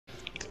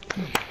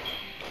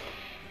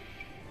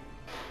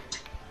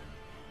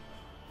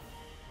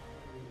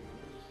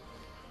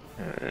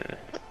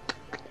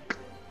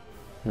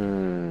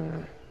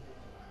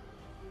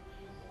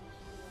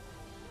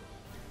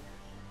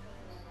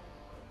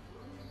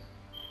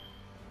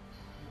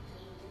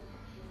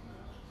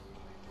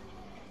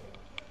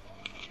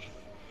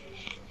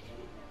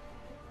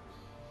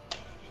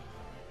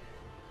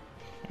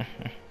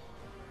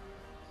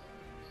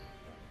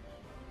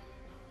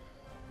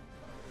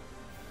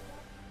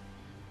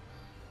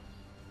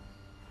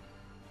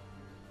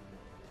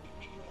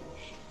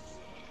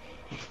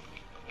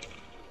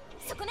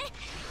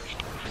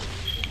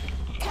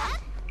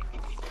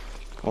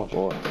Oh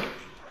boy.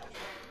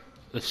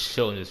 Let's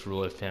show this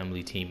royal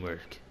family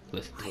teamwork.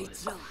 Let's do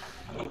it.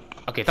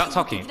 Okay, stop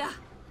talking.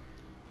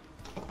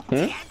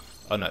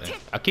 Oh, nothing.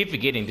 I keep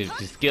forgetting to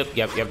skip.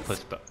 Yep, push.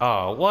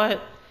 Oh,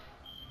 what?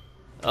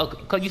 Oh,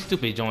 cause you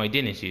stupid joined,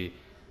 didn't you?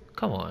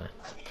 Come on.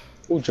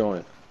 Who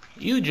joined?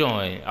 You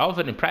joined. I was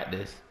in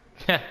practice.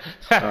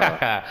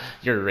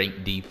 You're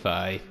ranked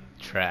D5.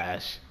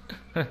 Trash.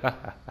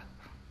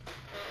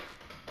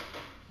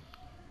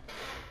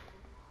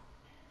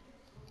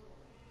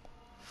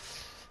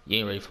 You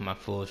ain't ready for my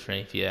full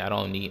strength yet. I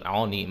don't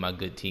need my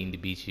good team to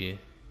beat you.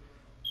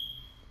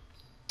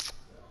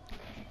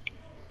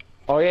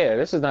 Oh yeah,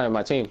 this is not in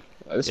my team.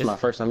 This is my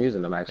first time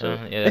using them actually.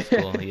 Yeah, that's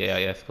cool.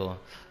 Yeah, that's cool.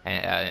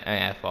 And I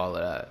asked for all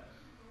of that.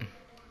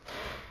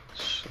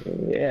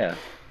 Yeah.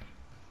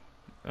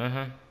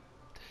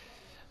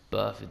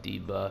 Buff,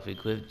 debuff,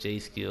 equip J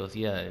skills.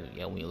 Yeah,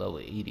 we level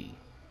 80.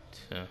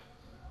 So.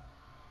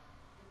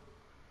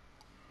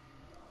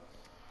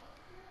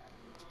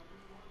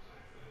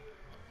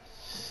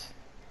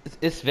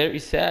 It's very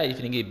sad if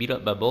you didn't get beat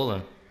up by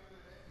Bola.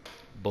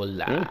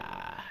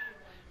 Bola.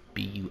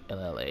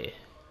 B-U-L-L-A.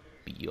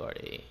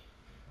 B-U-R-A.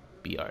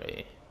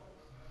 B-R-A.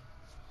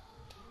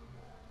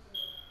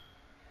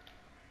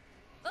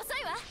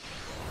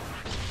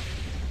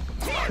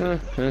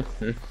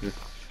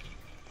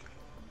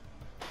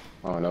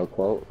 Oh, no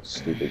quote.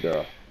 Stupid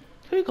girl.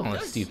 Who you calling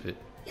stupid?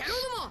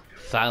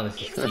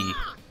 Silence is key.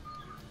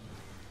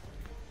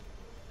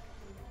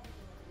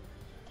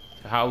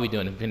 How are we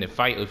doing? If in a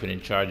fight, if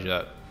in charge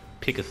up,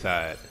 pick a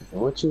side.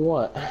 What you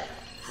want? I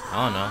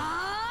don't know.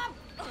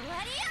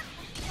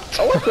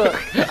 Oh, what the?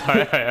 All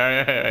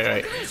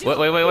right.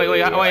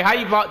 Wait. How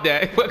you bought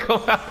that? What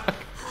going on?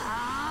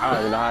 I don't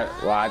even know how.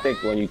 Well, I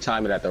think when you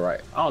time it at the right.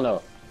 I don't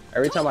know.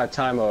 Every time I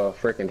time a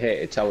freaking hit,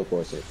 it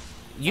teleports it.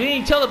 You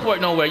ain't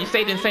teleport nowhere. You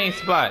stayed in the same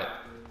spot.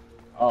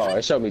 Oh,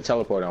 it showed me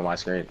teleport on my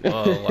screen.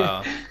 Oh,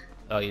 wow.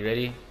 Oh, you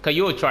ready? Cause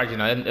you were charging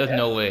now. There's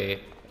no way.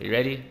 You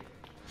ready?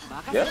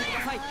 Yep.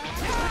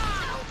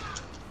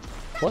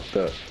 What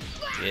the?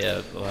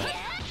 Yeah, boy.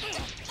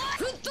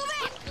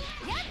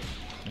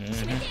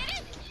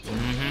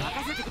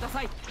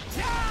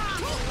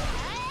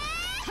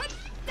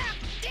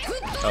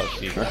 Oh,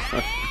 shoot.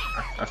 Uh-oh.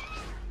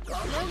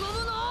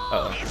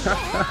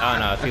 Oh,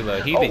 no, too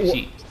low. He's a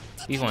cheat.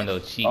 He's one of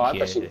those cheat I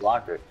kids. thought she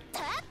blocked it.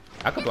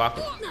 I could block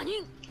it.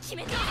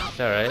 It's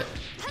alright.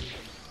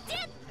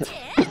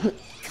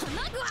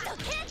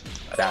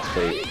 That's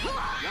sweet.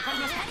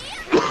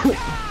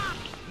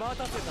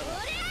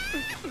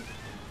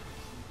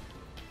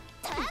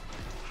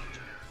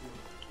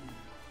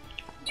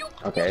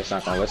 Okay, it's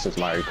not gonna listen to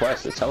my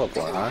request to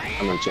teleport, huh?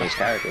 I'm gonna change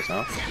characters,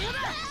 huh?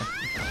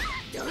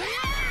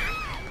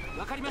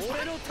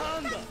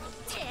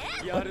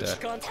 What the?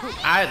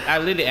 I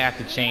literally have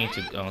to change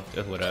to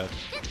whatever.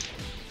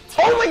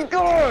 Oh my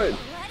god!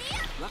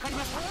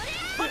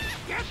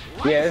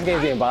 Yeah, this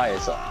game's being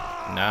biased. So.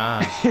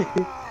 Nah.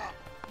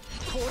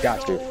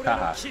 Got you.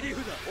 Haha. It's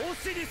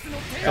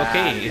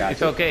okay.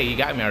 It's okay. You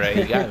got me alright.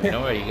 You got me.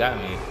 Don't worry. You got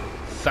me.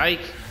 Psych.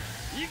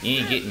 You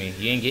ain't get me.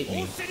 You ain't get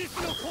me.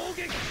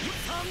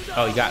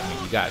 Oh, you got me.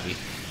 You got me.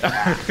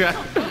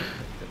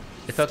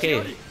 It's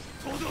okay.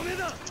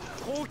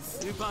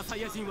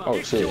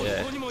 Oh shit.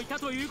 Yeah.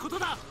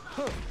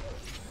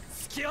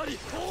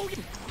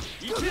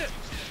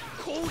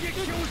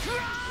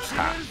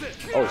 Ha.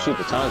 Oh shoot,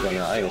 the time's going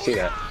on. I didn't see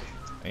that. I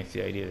didn't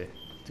see that either.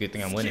 It's a good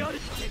thing I'm winning.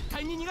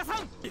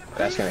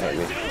 That's gonna hit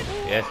me.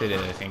 Yes, it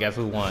is. And guess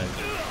who won?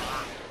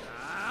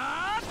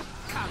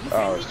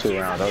 Oh, it's 2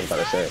 rounds. I was about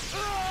to say.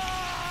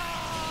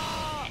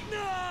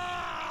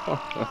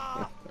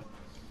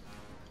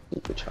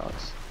 Stupid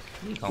chance.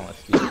 You calling it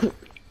stupid?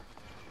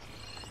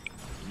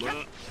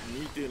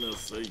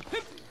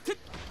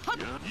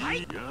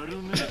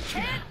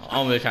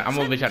 I'm gonna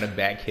try to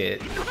back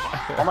hit.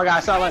 Oh my god,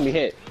 it's not letting me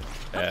hit.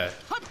 Ah.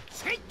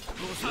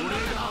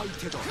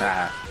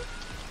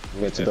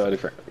 Invincibility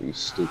for you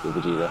stupid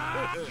Vegeta.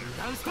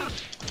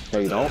 No,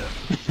 you don't.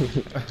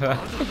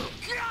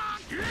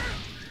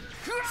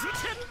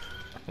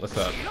 What's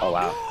up? Oh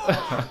wow.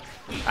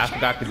 I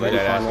forgot to do Ready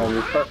that.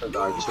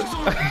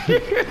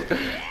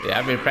 Yeah,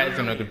 I've been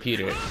practicing on the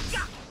computer.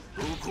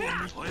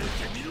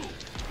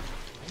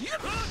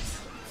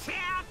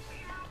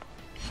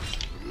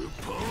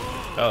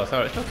 Oh,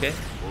 sorry. It's okay.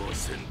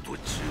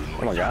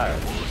 Oh my god.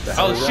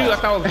 Oh shoot! I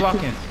thought I was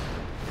blocking.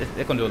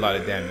 They're gonna do a lot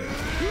of damage.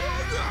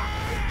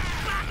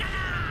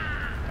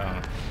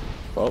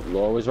 Well,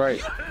 Laura was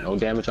right. No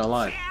damage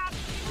online.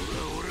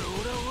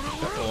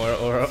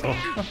 Or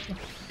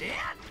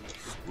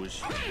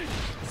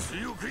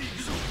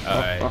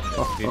Alright.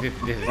 This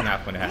is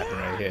not gonna happen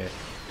right here.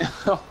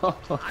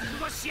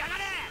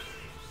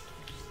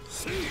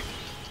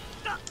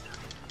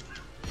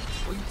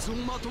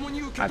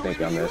 I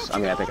think I missed. I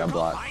mean, I think I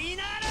blocked.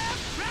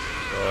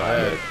 Go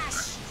ahead.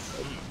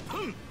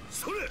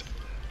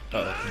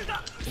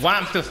 Why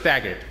I'm still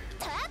staggered?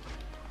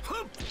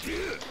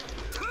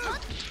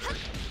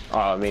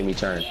 Oh, it made me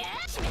turn.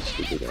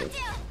 Stupid game.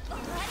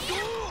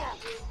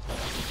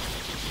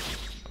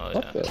 Oh, yeah.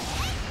 Okay.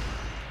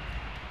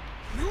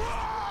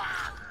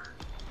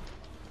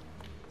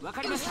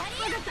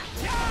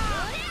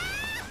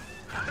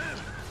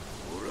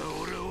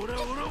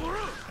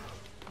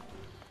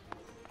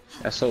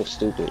 That's so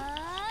stupid.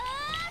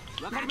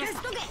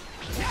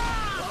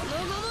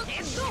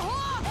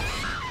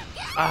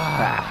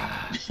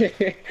 Ah.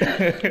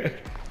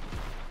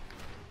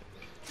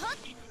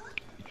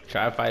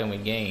 Try fighting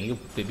with game.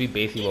 He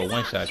basically will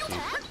one-shot you.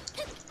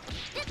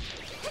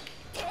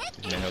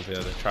 This man over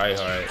here to try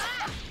hard.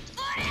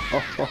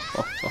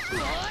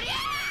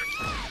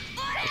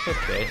 It's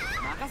okay.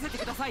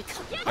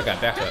 I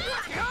got backup.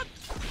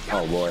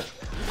 Oh boy.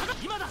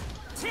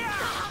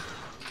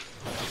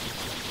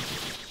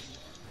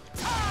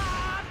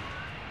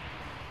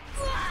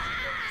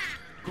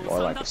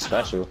 More like a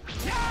special.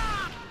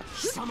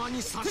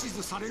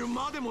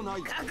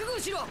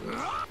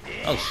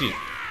 Oh shoot.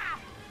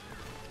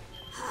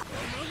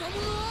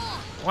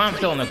 Why I'm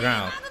still on the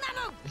ground?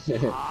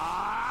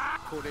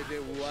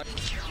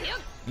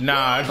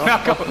 Nah, nah.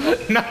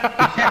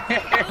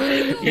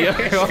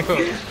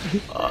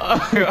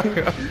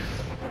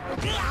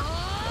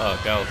 Oh,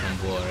 that was some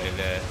bull right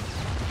there.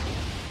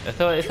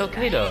 It's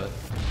okay though.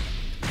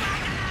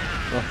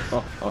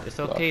 It's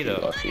okay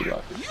though.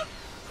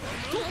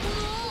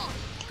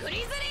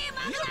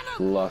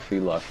 Luffy.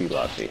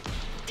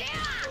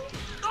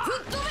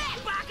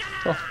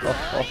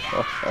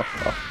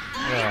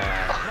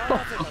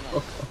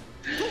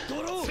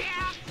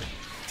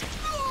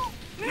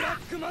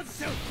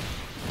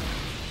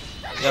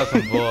 That was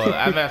some bull.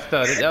 I messed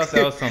up.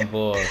 That was some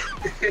bull.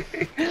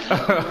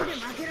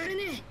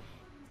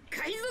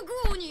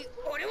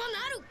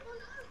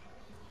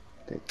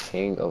 The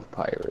king of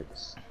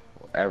pirates.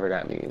 Whatever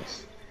that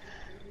means.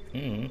 I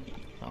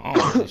don't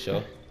know for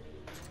sure.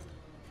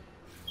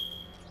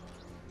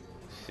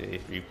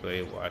 Save,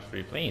 replay, watch,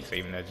 replay. Ain't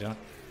saving that junk.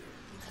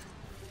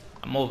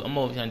 I'm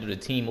over trying to do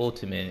the team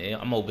ultimate.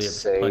 I'm over here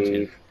punching.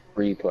 Save,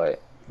 replay.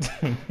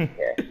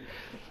 Yeah.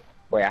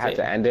 Wait, I have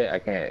to end it? I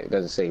can't. It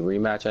doesn't say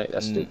rematch.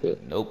 That's stupid.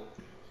 Nope.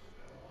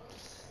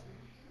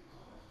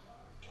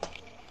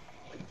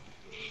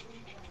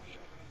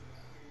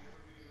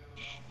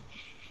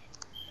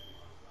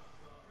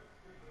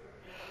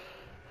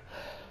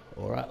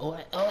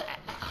 Alright.